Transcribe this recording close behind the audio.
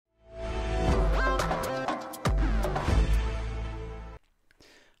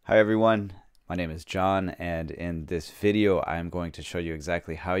Hi everyone, my name is John, and in this video I'm going to show you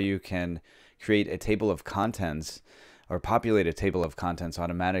exactly how you can create a table of contents or populate a table of contents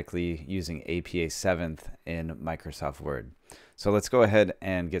automatically using APA 7th in Microsoft Word. So let's go ahead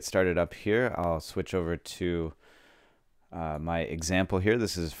and get started up here. I'll switch over to my example here.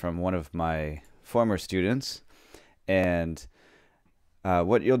 This is from one of my former students, and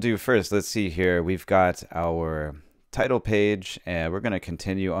what you'll do first, let's see here, we've got our title page and we're going to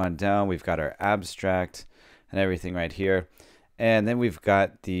continue on down. We've got our abstract and everything right here, and then we've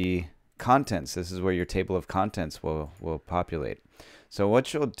got the contents. This is where your table of contents will populate. So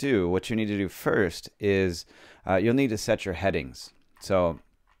what you need to do first is you'll need to set your headings. So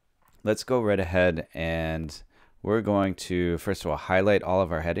let's go right ahead and we're going to first of all highlight all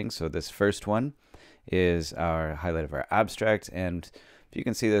of our headings. So this first one is our highlight of our abstract, and if you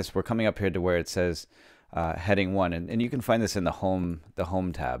can see this, we're coming up here to where it says heading 1, and you can find this in the home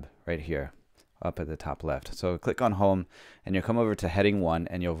tab right here up at the top left. So click on home and you'll come over to heading 1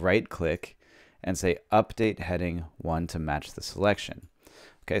 and you'll right click and say update heading 1 to match the selection.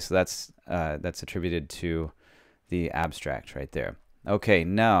 Okay, so that's attributed to the abstract right there. Okay,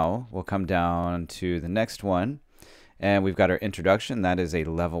 now we'll come down to the next one, and we've got our introduction. That is a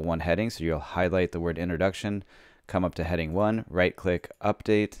level 1 heading, so you'll highlight the word introduction, come up to heading 1, right click,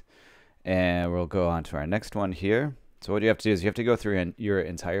 update, and we'll go on to our next one here. So what you have to do is you have to go through your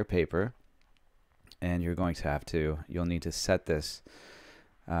entire paper, and you'll need to set this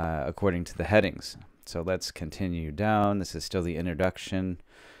according to the headings. So let's continue down. This is still the introduction.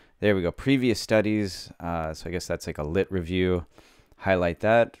 There we go. Previous studies. So I guess that's like a lit review. Highlight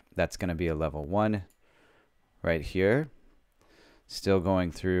that. That's going to be a level 1 right here. Still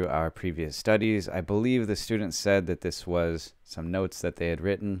going through our previous studies. I believe the student said that this was some notes that they had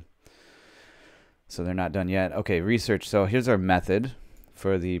written, so they're not done yet. Okay, research. So here's our method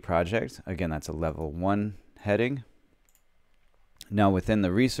for the project. Again, that's a level 1 heading. Now within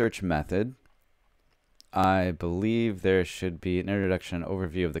the research method, I believe there should be an introduction,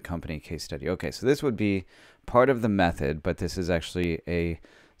 overview of the company, case study. Okay, so this would be part of the method, but this is actually a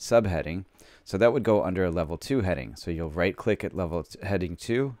subheading. So that would go under a level 2 heading. So you'll right click at heading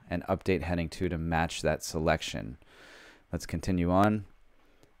 2 and update heading 2 to match that selection. Let's continue on.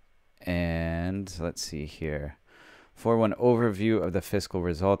 And let's see here. 4.1 overview of the fiscal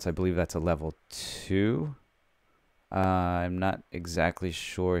results. I believe that's a level 2. I'm not exactly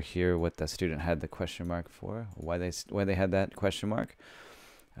sure here what the student had the question mark for, why they had that question mark.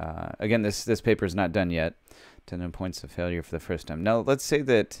 Again, this paper is not done yet. 10 points of failure for the first time. Now let's say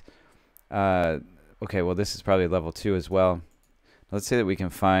that okay, well this is probably level 2 as well. Let's say that we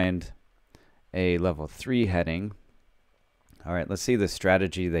can find a level 3 heading. All right, let's see the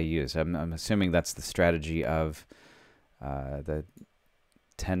strategy they use. I'm assuming that's the strategy of the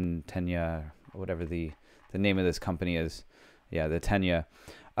Tenya, whatever the name of this company is. Yeah, the Tenya.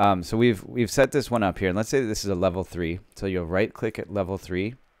 So we've set this one up here, and let's say that this is a level 3. So you'll right click at level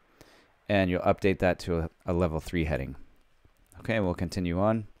 3 and you'll update that to a level 3 heading. Okay, we'll continue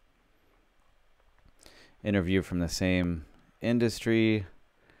on. Interview from the same industry.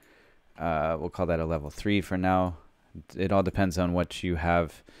 We'll call that a level 3 for now. It all depends on what you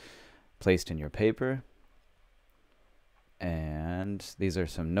have placed in your paper. And these are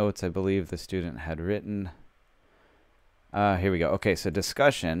some notes I believe the student had written. Here we go. Okay, so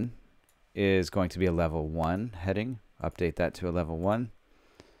discussion is going to be a level 1 heading. Update that to a level 1.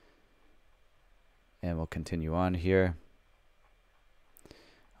 And we'll continue on here.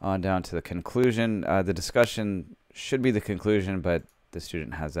 On down to the conclusion. The discussion should be the conclusion, but the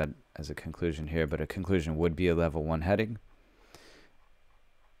student has that as a conclusion here, but a conclusion would be a level 1 heading.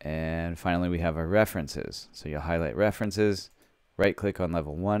 And finally we have our references. So you'll highlight references, right click on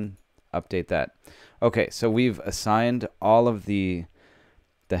level 1, update that. Okay, so we've assigned all of the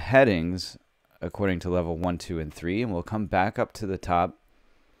headings according to level 1, 2, and 3, and we'll come back up to the top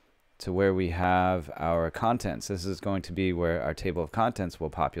to where we have our contents. This is going to be where our table of contents will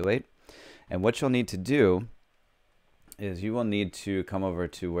populate. And what you'll need to do is you will need to come over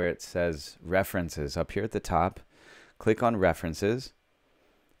to where it says references up here at the top, click on references,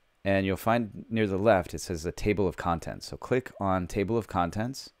 and you'll find near the left it says the table of contents. So click on table of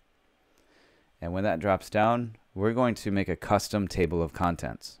contents, and when that drops down, we're going to make a custom table of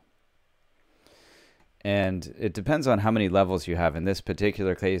contents. And it depends on how many levels you have. In this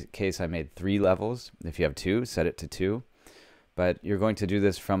particular case I made 3 levels. If you have 2, set it to 2. But you're going to do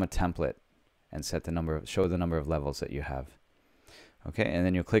this from a template and set the number, show the number of levels that you have. Okay, and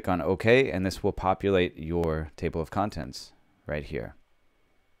then you'll click on OK, and this will populate your table of contents right here.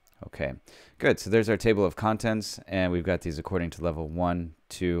 Okay, good. So there's our table of contents, and we've got these according to level 1,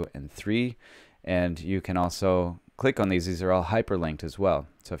 2, and 3. And you can also click on these. These are all hyperlinked as well.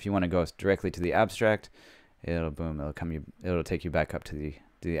 So if you want to go directly to the abstract, it'll take you back up to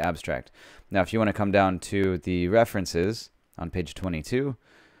the abstract. Now, if you want to come down to the references on page 22, you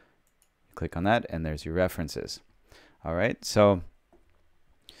click on that, and there's your references. All right, so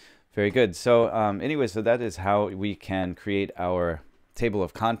very good. So anyway, so that is how we can create our table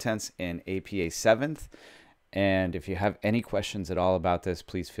of contents in APA 7th. And if you have any questions at all about this,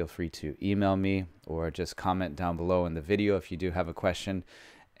 please feel free to email me or just comment down below in the video if you do have a question.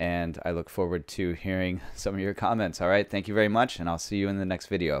 And I look forward to hearing some of your comments. All right, thank you very much, and I'll see you in the next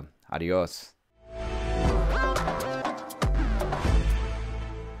video. Adios.